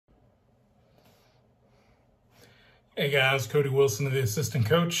Hey guys, Cody Wilson, the assistant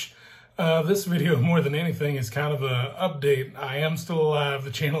coach. This video, more than anything, is kind of an update. I am still alive,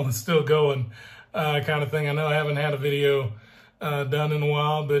 the channel is still going, kind of thing. I know I haven't had a video done in a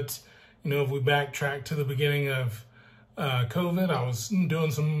while, but you know, if we backtrack to the beginning of COVID, I was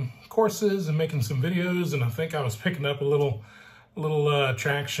doing some courses and making some videos, and I think I was picking up a little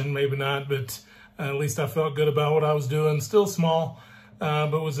traction, maybe not, but at least I felt good about what I was doing. Still small,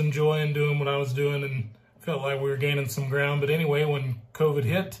 but was enjoying doing what I was doing and felt like we were gaining some ground. But anyway, when COVID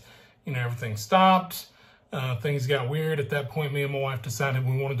hit, you know, everything stopped. Things got weird. At that point, me and my wife decided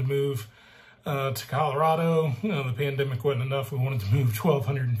we wanted to move to Colorado. You know, the pandemic wasn't enough. We wanted to move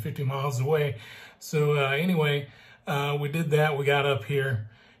 1,250 miles away. So anyway, we did that. We got up here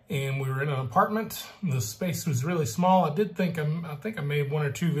and we were in an apartment. The space was really small. I think I made one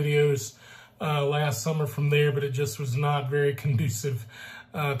or two videos last summer from there, but it just was not very conducive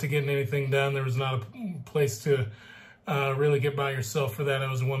to getting anything done. There was not a place to really get by yourself for that. It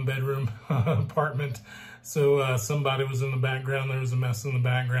was a one-bedroom apartment. So somebody was in the background. There was a mess in the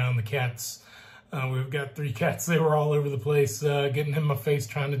background. The cats, we've got 3 cats. They were all over the place, getting in my face,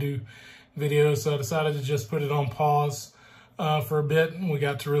 trying to do videos. So I decided to just put it on pause for a bit. And we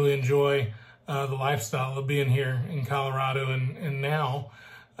got to really enjoy the lifestyle of being here in Colorado. And now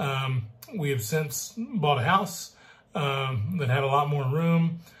we have since bought a house that had a lot more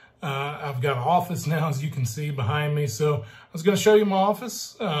room. I've got an office now, as you can see behind me. So I was going to show you my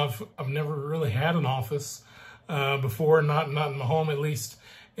office. I've never really had an office before, not in my home at least,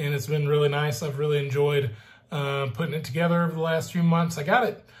 and it's been really nice. I've really enjoyed putting it together over the last few months. I got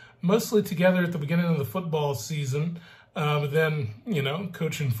it mostly together at the beginning of the football season, but then, you know,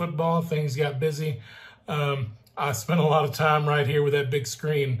 coaching football, things got busy. I spent a lot of time right here with that big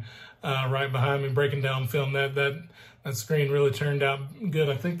screen right behind me, breaking down film. That screen really turned out good.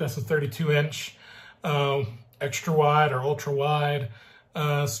 I think that's a 32-inch extra wide or ultra wide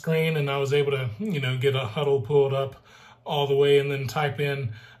screen, and I was able to, you know, get a huddle pulled up all the way and then type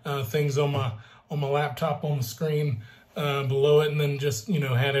in things on my laptop on the screen below it, and then just, you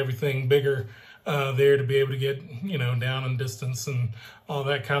know, had everything bigger there to be able to get, you know, down in distance and all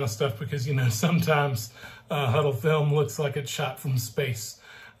that kind of stuff, because, you know, sometimes huddle film looks like it's shot from space.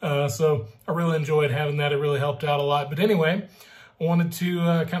 So I really enjoyed having that. It really helped out a lot. But anyway, I wanted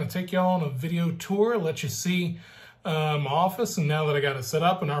to kind of take y'all on a video tour, let you see my office. And now that I got it set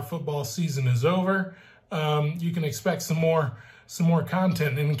up and our football season is over, you can expect some more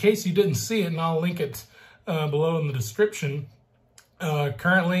content. And in case you didn't see it, and I'll link it below in the description,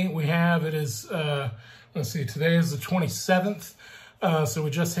 currently we have, it is, let's see, today is the 27th. So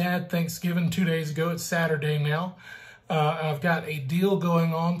we just had Thanksgiving 2 days ago. It's Saturday now. I've got a deal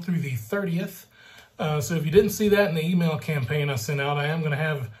going on through the 30th. So if you didn't see that in the email campaign I sent out, I am going to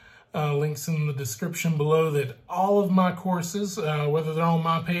have links in the description below that all of my courses, whether they're on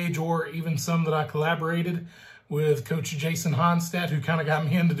my page or even some that I collaborated with Coach Jason Honstadt, who kind of got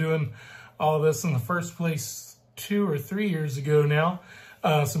me into doing all of this in the first place 2 or 3 years ago now.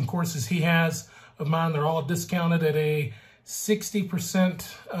 Some courses he has of mine, they're all discounted at a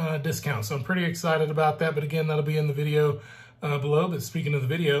 60% discount. So I'm pretty excited about that. But again, that'll be in the video below. But speaking of the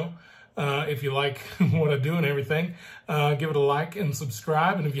video, if you like what I do and everything, give it a like and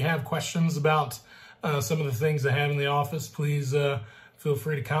subscribe. And if you have questions about some of the things I have in the office, please feel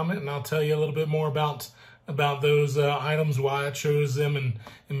free to comment, and I'll tell you a little bit more about those items, why I chose them, and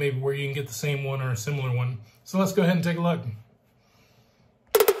maybe where you can get the same one or a similar one. So let's go ahead and take a look.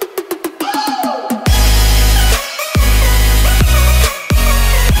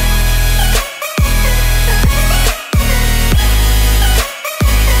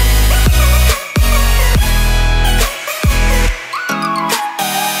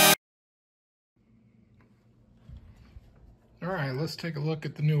 Let's take a look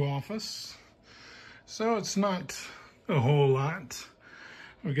at the new office. So it's not a whole lot.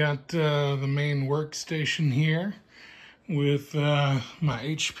 We got the main workstation here with my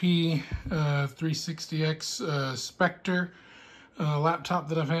HP 360X Spectre laptop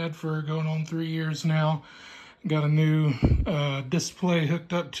that I've had for going on 3 years now. Got a new display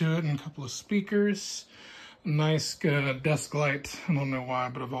hooked up to it and a couple of speakers. Nice desk light. I don't know why,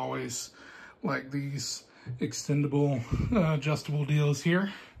 but I've always liked these extendable adjustable deals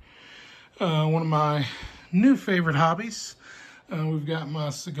here. One of my new favorite hobbies, we've got my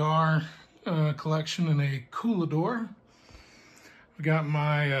cigar collection in a Humidor. We've got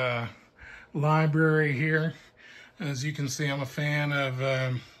my library here. As you can see, I'm a fan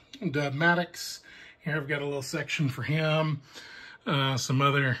of Dub Maddox. Here I've got a little section for him, some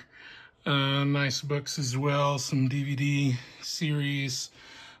other nice books as well, some DVD series,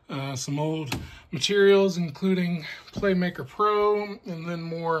 some old materials, including Playmaker Pro, and then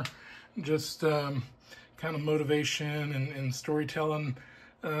more just kind of motivation and storytelling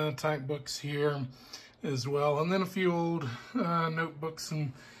type books here as well. And then a few old notebooks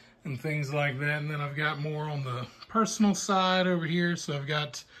and things like that. And then I've got more on the personal side over here. So I've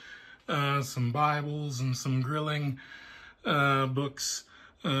got some Bibles and some grilling books,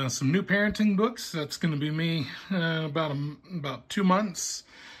 some new parenting books. That's going to be me about 2 months.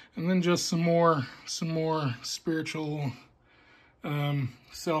 And then just some more spiritual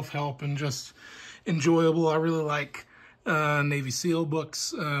self-help and just enjoyable. I really like Navy SEAL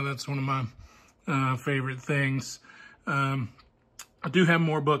books. That's one of my favorite things. I do have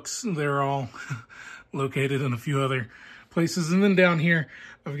more books. They're all located in a few other places. And then down here,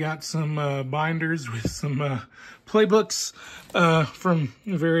 I've got some binders with some playbooks from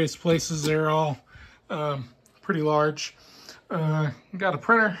various places. They're all pretty large. Got a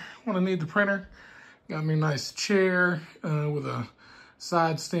printer when I need the printer. Got me a nice chair with a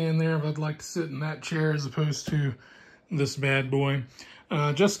side stand there if I'd like to sit in that chair as opposed to this bad boy.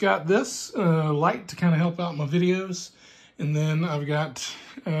 Just got this light to kind of help out my videos. And then I've got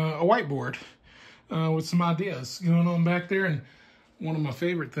a whiteboard with some ideas going on back there. And one of my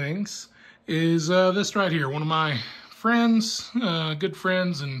favorite things is this right here. One of my friends, good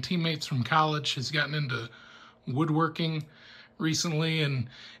friends and teammates from college has gotten into woodworking recently, and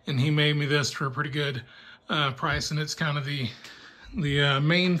he made me this for a pretty good price. And it's kind of the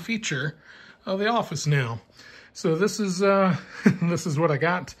main feature of the office now. So this is this is what I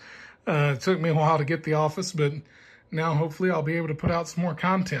got. It took me a while to get the office, but now hopefully I'll be able to put out some more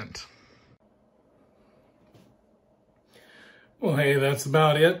content. Well, hey, that's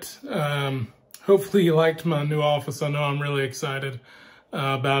about it. Hopefully you liked my new office. I know I'm really excited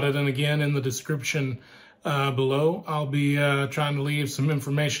about it. And again, in the description below, I'll be trying to leave some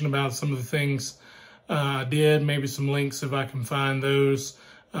information about some of the things I did, maybe some links if I can find those,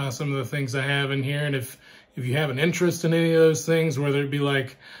 some of the things I have in here. And if you have an interest in any of those things, whether it be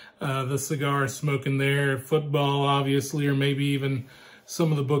like the cigar smoking there, football, obviously, or maybe even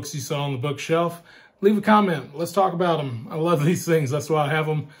some of the books you saw on the bookshelf, leave a comment. Let's talk about them. I love these things. That's why I have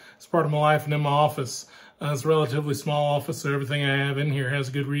them as part of my life and in my office. It's a relatively small office, so everything I have in here has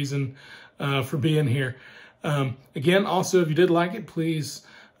a good reason for being here. Again, also, if you did like it, please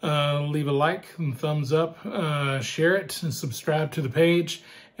leave a like and thumbs up, share it, and subscribe to the page.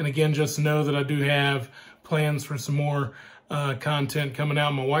 And again, just know that I do have plans for some more content coming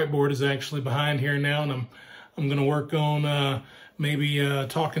out. My whiteboard is actually behind here now, and I'm going to work on maybe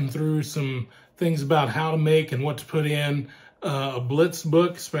talking through some things about how to make and what to put in a blitz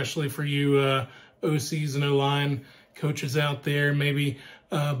book, especially for you OCs and O-line coaches out there, maybe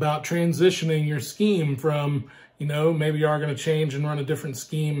about transitioning your scheme from, you know, maybe you are going to change and run a different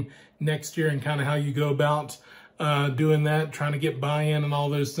scheme next year, and kind of how you go about doing that, trying to get buy-in and all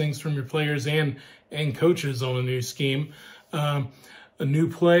those things from your players and coaches on a new scheme. A new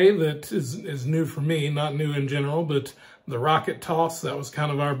play that is new for me, not new in general, but the rocket toss. That was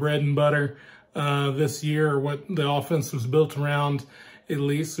kind of our bread and butter this year, or what the offense was built around, at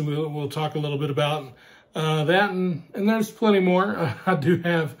least. So we'll talk a little bit about that, and there's plenty more. I do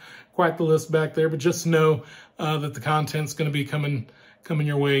have quite the list back there, but just know that the content's going to be coming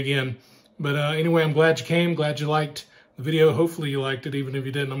your way again. But anyway, I'm glad you came, glad you liked the video. Hopefully you liked it. Even if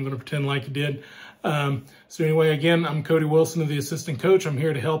you didn't, I'm going to pretend like you did. So anyway, again, I'm Cody Wilson, the assistant coach. I'm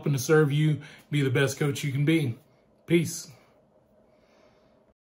here to help and to serve you be the best coach you can be. Peace.